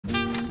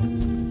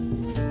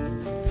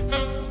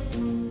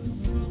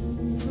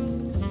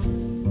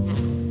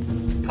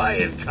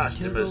Paying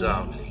customers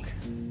only.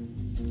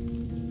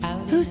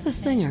 Who's the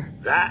singer?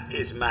 That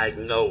is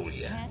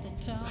Magnolia,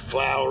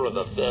 flower of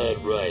the third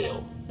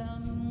rail.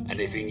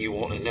 Anything you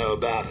want to know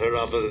about her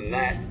other than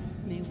that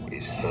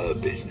is her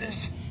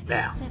business.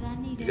 Now,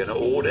 you gonna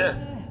order?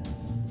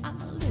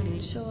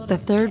 The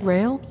third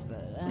rail?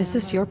 Is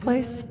this your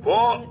place?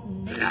 What?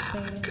 Nah,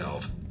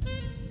 Gov.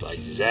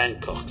 Place is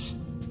Hancock's.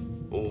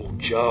 Old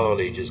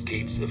Charlie just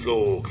keeps the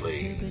floor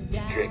clean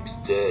and drinks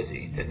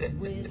dirty.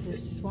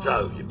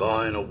 So, you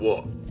buying or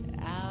what?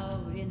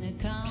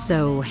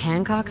 So,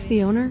 Hancock's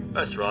the owner?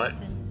 That's right.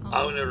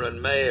 Owner and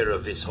mayor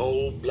of this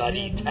whole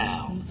bloody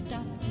town.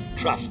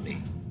 Trust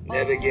me,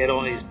 never get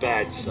on his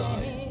bad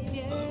side.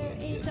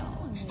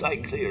 Stay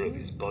clear of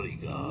his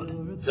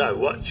bodyguard. So,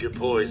 what's your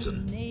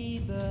poison?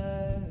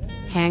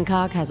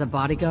 Hancock has a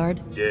bodyguard?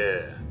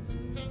 Yeah.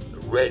 A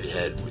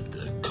redhead with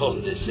the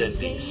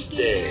condescending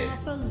stare.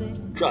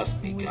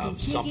 Trust me, Cub,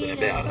 something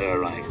about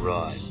her ain't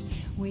right.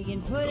 I'd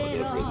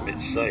never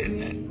admit saying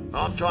that.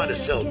 I'm trying to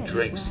sell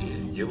drinks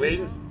here. You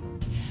in?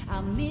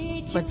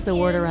 What's the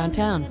word around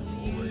town?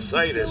 They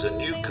say there's a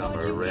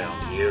newcomer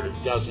around here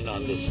who doesn't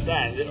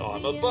understand that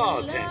I'm a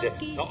bartender,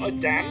 not a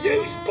damn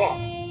used pot.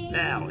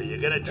 Now, are you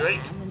gonna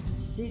drink?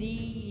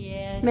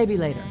 Maybe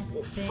later.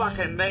 Well,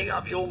 fucking make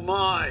up your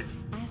mind.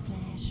 I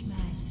flash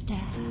my style,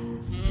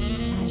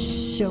 I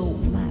show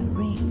my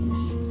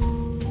rings.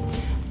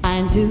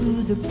 I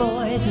do the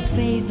boys a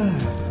favor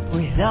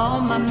with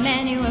all my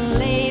manual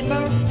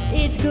labor.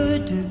 It's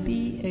good to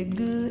be a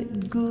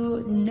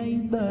good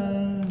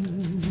neighbor.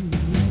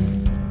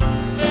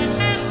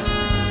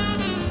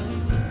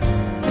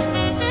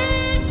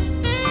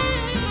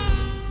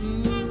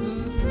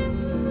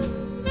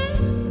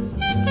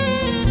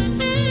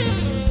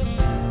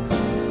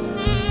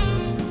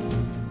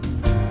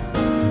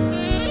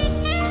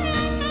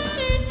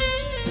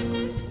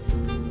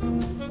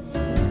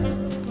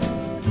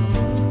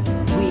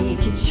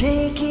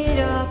 Shake it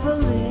up a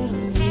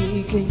little,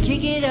 we can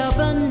kick it up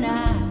a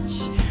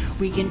notch.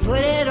 We can put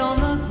it on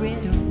the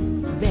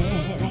griddle,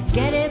 better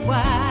get it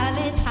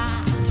while it's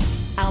hot.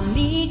 I'll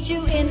meet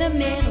you in the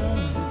middle,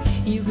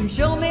 you can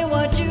show me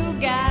what you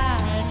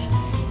got.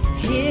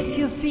 If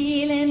you're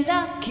feeling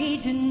lucky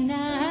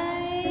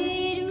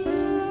tonight,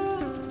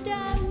 ooh,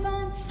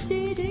 Diamond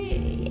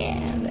City,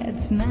 yeah,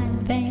 that's my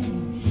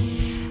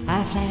thing.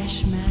 I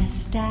flash my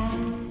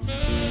style,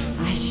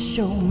 I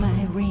show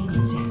my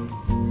rings.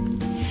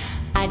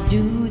 I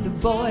do the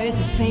boys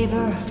a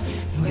favor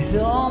with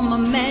all my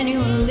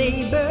manual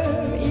labor.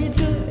 It's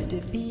good to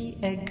be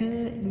a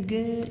good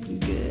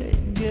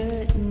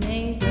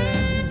neighbor.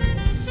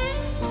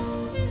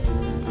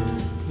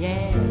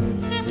 Yeah.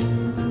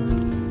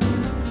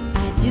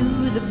 I do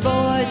the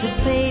boys a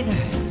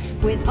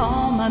favor with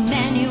all my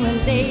manual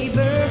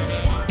labor.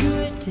 It's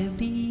good to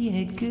be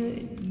a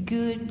good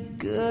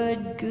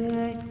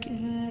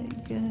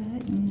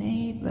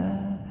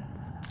neighbor.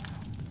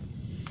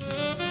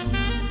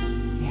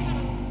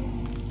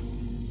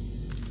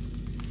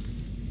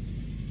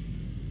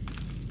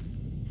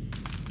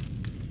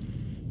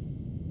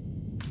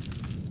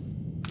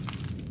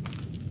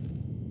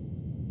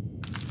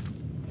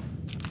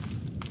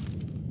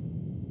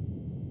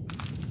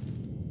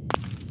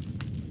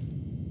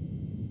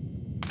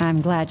 I'm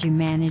glad you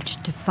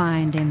managed to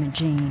find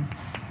Imogene.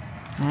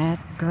 That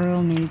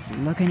girl needs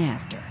looking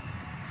after.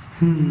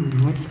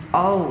 It's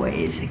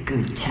always a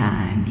good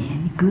time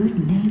being a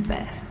good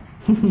neighbor,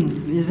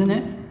 isn't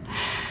it?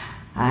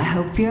 I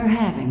hope you're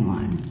having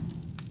one.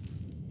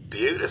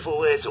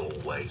 Beautiful as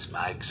always,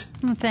 Mags.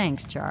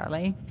 Thanks,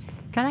 Charlie.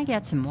 Can I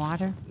get some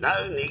water?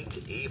 No need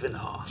to even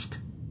ask.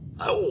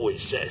 I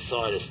always set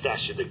aside a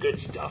stash of the good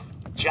stuff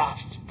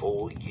just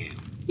for you.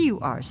 You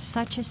are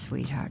such a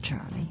sweetheart,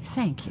 Charlie.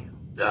 Thank you.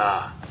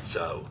 Ah,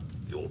 so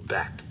you're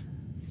back.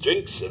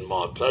 Drinks and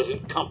my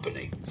pleasant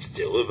company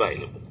still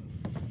available.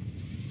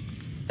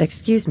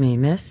 Excuse me,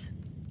 miss?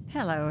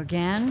 Hello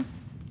again.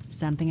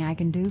 Something I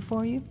can do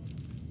for you?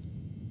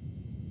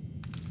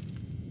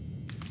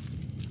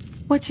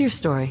 What's your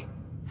story?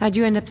 How'd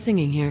you end up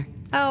singing here?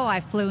 Oh, I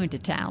flew into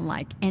town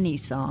like any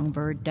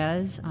songbird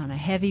does, on a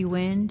heavy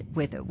wind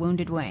with a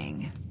wounded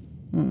wing.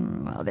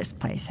 Well, this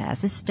place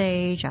has a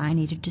stage, I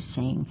needed to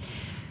sing,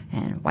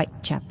 and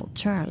Whitechapel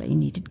Charlie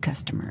needed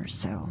customers,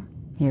 so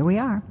here we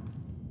are.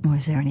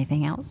 Was there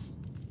anything else?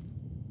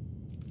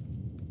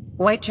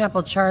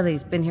 Whitechapel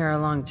Charlie's been here a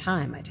long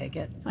time, I take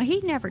it. Well,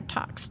 he never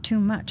talks too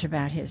much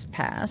about his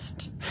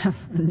past.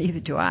 Neither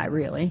do I,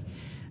 really.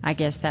 I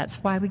guess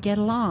that's why we get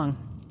along.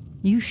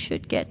 You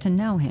should get to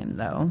know him,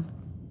 though.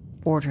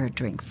 Order a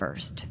drink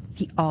first.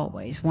 He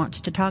always wants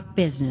to talk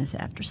business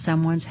after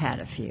someone's had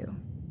a few.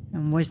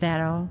 And was that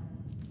all?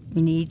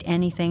 You need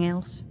anything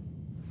else?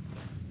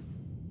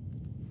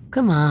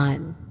 Come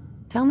on.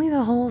 Tell me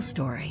the whole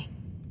story.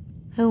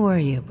 Who were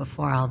you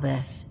before all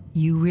this?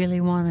 You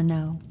really want to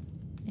know?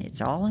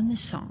 It's all in the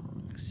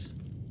songs.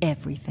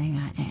 Everything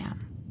I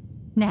am.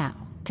 Now,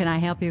 can I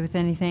help you with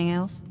anything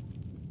else?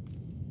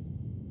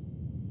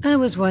 I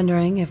was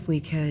wondering if we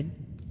could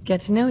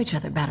get to know each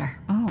other better.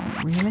 Oh,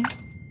 really?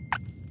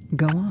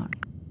 Go on.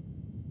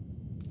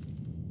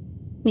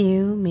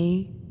 You,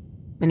 me,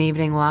 an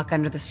evening walk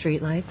under the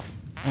streetlights.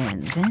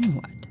 And then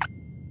what?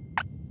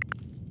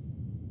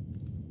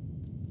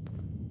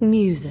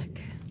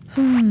 Music.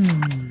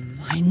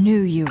 I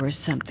knew you were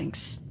something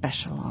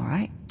special, all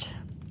right.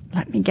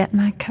 Let me get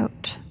my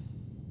coat.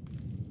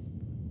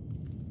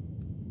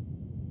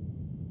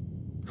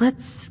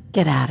 Let's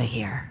get out of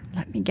here.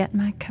 Let me get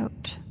my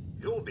coat.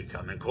 You're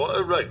becoming quite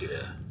a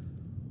regular.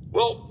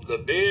 Well, the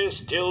beer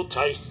still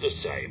tastes the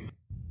same.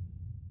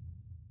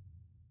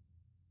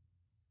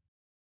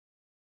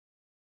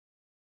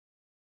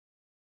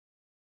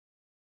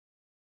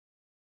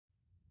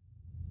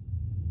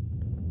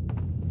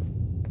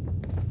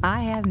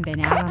 I haven't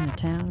been out on the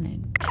town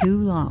in too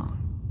long.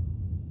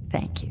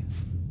 Thank you.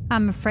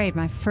 I'm afraid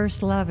my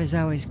first love is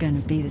always going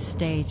to be the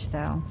stage,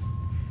 though.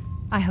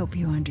 I hope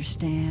you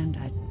understand.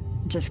 I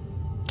just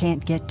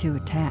can't get too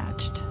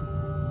attached.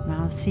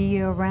 I'll see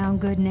you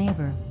around, good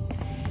neighbor.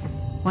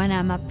 When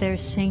I'm up there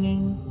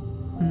singing,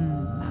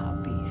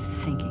 I'll be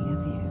thinking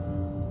of you.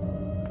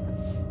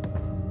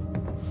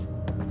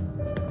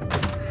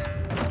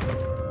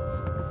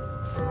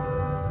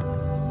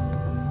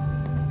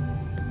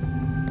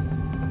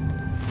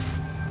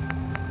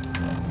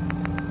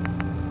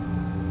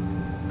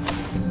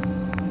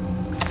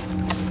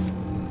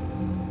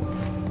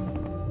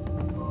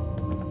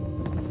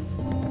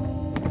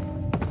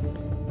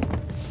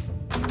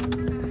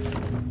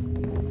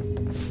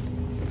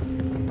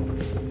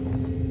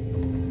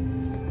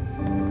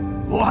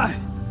 What?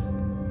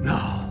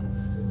 No,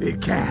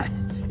 it can't.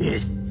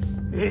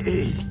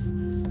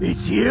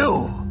 It's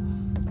you!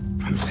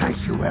 From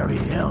Sanctuary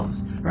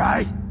Hills,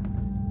 right?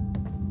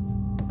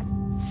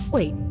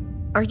 Wait,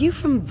 are you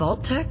from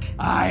Vault-Tec?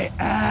 I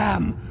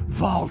am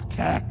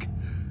Vault-Tec.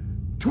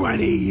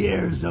 20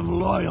 years of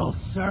loyal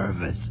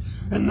service,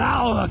 and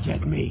now look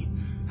at me.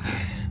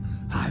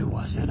 I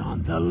wasn't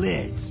on the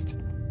list.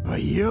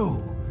 But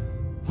you,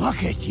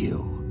 look at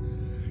you.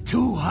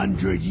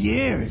 200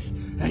 years,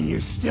 and you're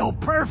still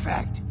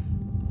perfect.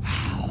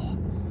 How?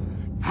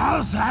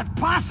 How's that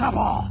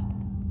possible?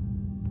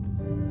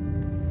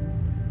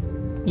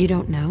 You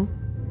don't know?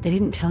 They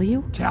didn't tell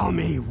you? Tell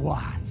me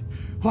what?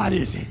 What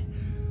is it?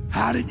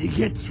 How did you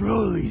get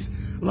through these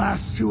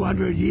last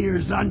 200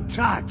 years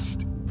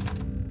untouched?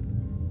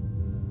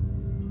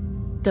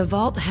 The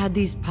Vault had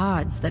these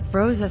pods that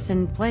froze us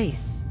in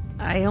place.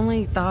 I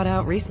only thawed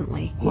out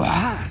recently.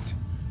 What?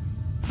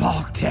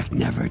 Vault-Tec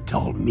never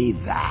told me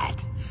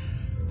that.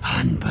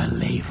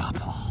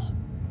 Unbelievable.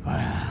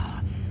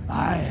 Well,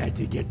 I had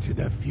to get to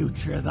the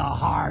future the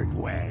hard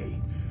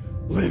way.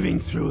 Living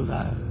through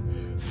the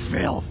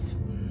filth,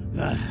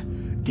 the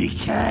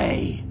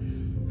decay,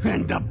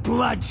 and the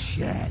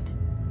bloodshed.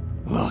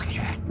 Look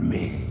at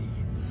me.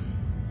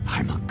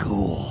 I'm a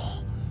ghoul.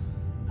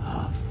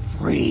 A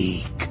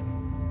freak.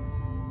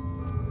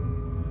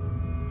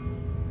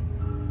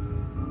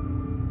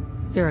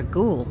 You're a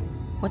ghoul.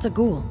 What's a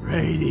ghoul?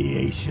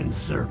 Radiation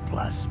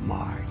surplus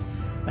smart.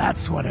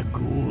 That's what a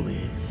ghoul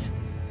is.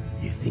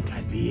 You think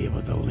I'd be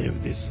able to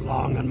live this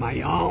long on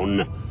my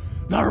own?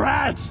 The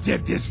rats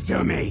did this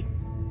to me!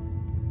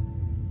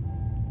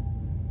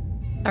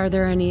 Are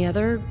there any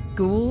other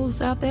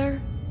ghouls out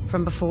there?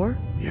 From before?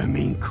 You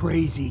mean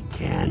crazy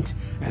Kent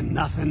and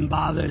nothing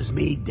bothers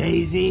me,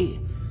 Daisy?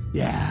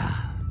 Yeah,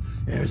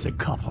 there's a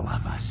couple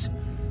of us.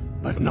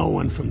 But no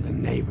one from the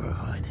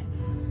neighborhood.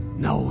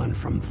 No one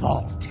from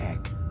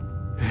Vault-Tec.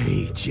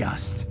 He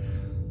just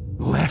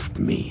left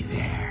me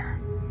there.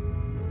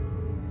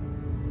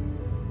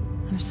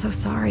 I'm so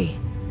sorry.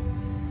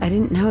 I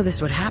didn't know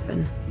this would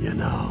happen. You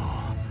know,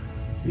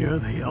 you're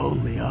the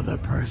only other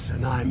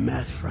person I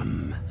met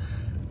from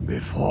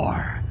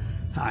before.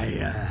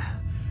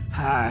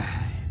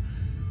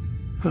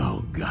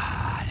 Oh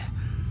God.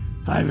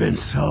 I've been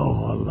so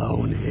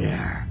alone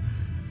here.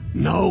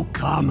 No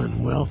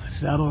Commonwealth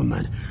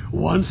settlement,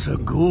 once a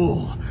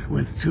ghoul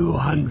with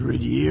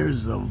 200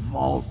 years of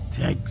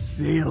Vault-Tec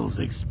sales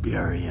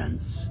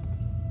experience.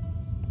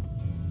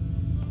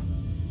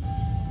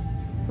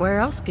 Where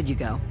else could you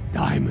go?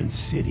 Diamond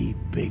City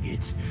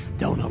bigots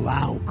don't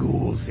allow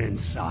ghouls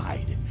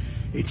inside.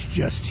 It's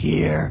just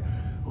here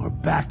or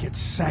back at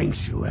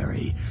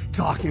Sanctuary,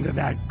 talking to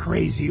that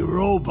crazy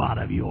robot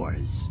of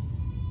yours.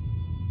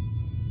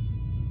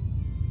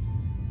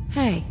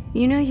 Hey,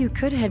 you know you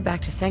could head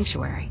back to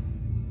Sanctuary.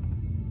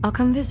 I'll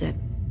come visit.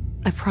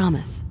 I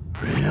promise.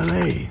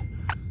 Really?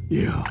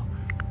 You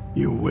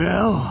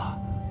will?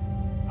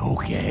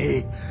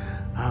 Okay,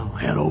 I'll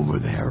head over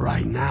there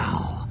right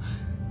now.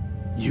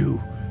 You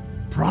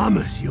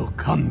promise you'll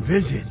come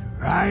visit,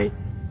 right?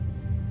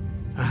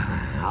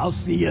 I'll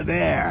see you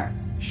there.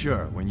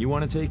 Sure, when you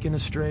want to take in a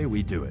stray,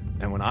 we do it.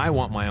 And when I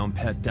want my own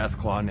pet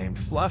Deathclaw named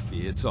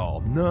Fluffy, it's all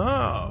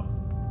no.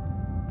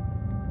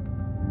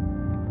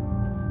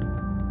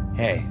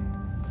 Hey,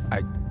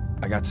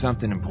 I got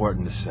something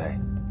important to say.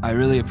 I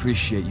really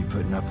appreciate you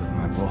putting up with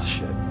my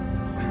bullshit.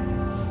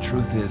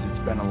 Truth is, it's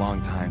been a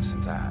long time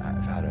since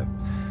I've had a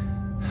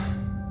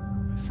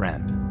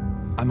friend.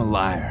 I'm a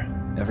liar.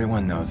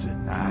 Everyone knows it.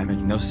 I make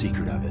no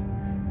secret of it.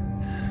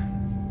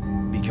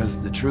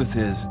 Because the truth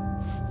is,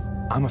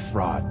 I'm a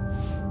fraud.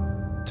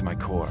 To my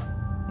core.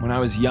 When I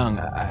was young,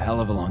 a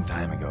hell of a long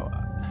time ago,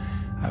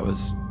 I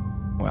was,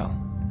 well,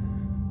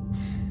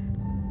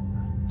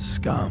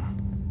 scum.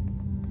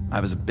 I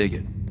was a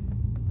bigot.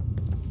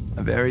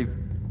 A very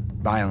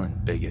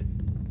violent bigot.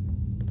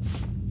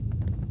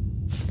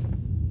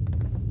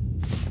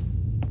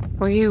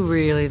 Were you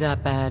really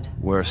that bad?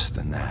 Worse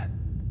than that.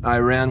 I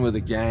ran with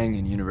a gang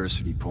in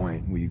University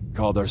Point. We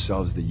called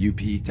ourselves the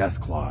UP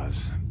Death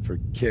Claws. For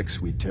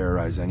kicks, we'd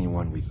terrorize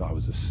anyone we thought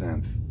was a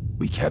synth.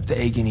 We kept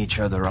egging each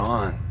other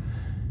on.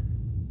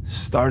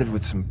 Started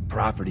with some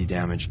property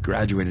damage,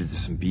 graduated to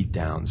some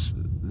beatdowns,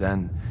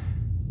 then,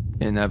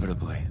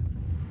 inevitably,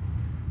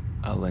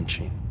 a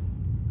lynching.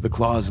 The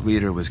Claw's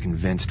leader was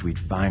convinced we'd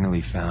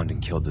finally found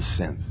and killed the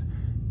synth.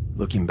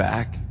 Looking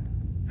back,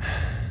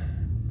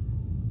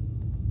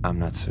 I'm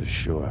not so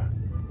sure.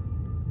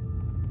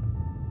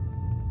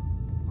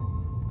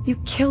 You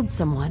killed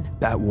someone.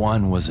 That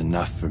one was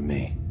enough for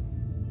me.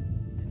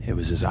 It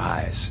was his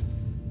eyes.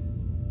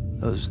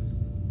 Those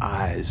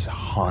eyes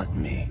haunt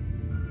me.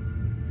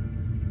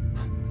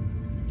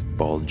 It's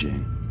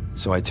bulging.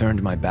 So I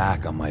turned my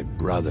back on my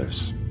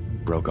brothers,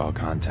 broke all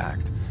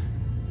contact.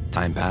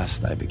 Time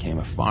passed, I became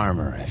a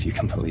farmer, if you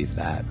can believe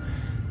that.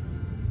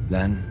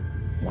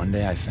 Then, one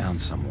day I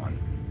found someone.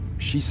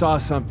 She saw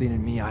something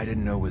in me I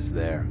didn't know was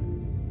there.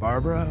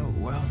 Barbara,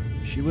 well,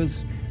 she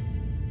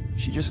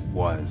just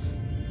was.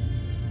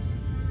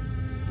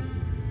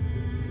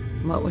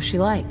 What was she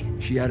like?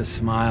 She had a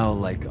smile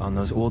like on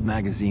those old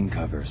magazine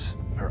covers.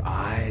 Her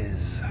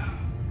eyes...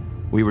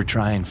 We were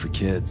trying for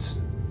kids,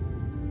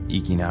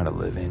 eking out a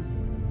living.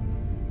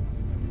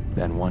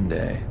 Then one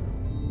day,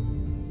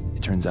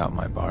 it turns out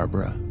my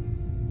Barbara,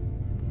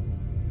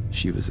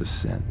 she was a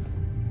synth.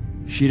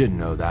 She didn't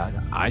know that.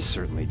 I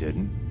certainly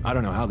didn't. I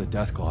don't know how the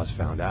Death Claws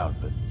found out,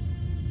 but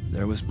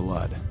there was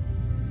blood.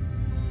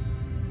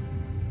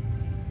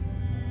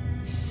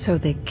 So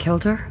they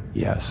killed her?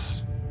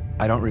 Yes.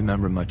 I don't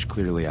remember much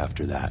clearly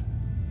after that.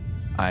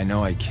 I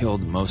know I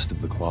killed most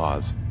of the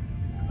Claws.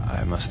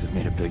 I must have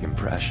made a big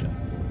impression.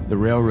 The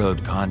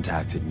railroad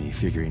contacted me,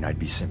 figuring I'd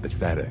be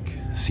sympathetic,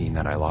 seeing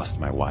that I lost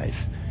my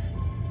wife.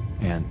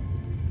 And,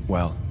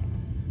 well,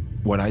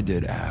 what I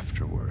did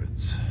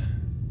afterwards...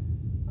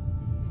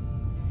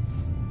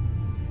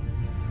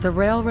 The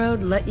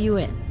railroad let you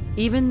in,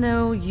 even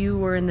though you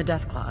were in the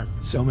Death Claws.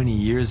 So many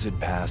years had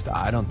passed,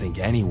 I don't think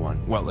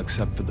anyone, well,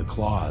 except for the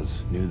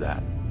Claws, knew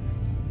that.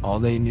 All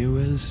they knew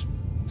is,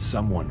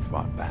 someone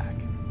fought back.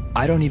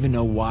 I don't even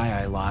know why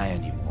I lie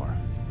anymore.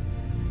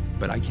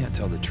 But I can't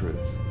tell the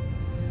truth.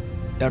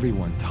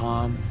 Everyone,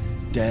 Tom,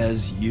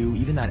 Dez, you,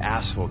 even that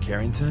asshole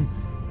Carrington,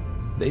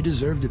 they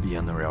deserve to be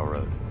on the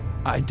railroad.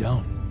 I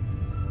don't.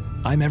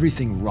 I'm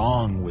everything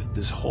wrong with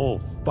this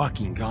whole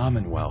fucking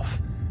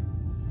Commonwealth.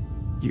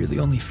 You're the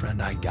only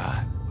friend I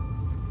got.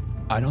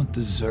 I don't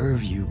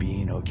deserve you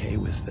being okay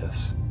with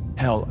this.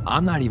 Hell,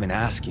 I'm not even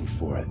asking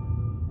for it.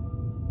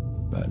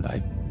 But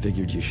I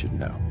figured you should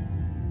know.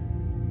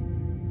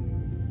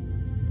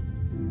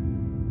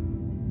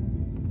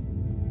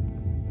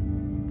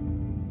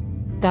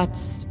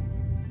 That's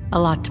a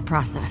lot to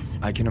process.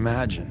 I can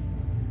imagine.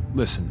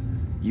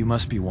 Listen, you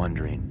must be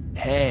wondering,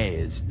 hey,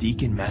 is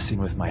Deacon messing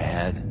with my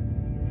head?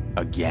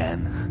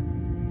 Again?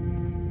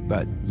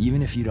 But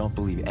even if you don't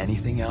believe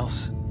anything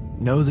else,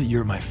 know that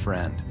you're my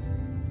friend.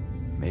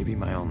 Maybe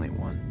my only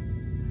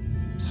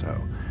one.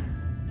 So,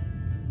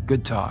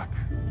 good talk.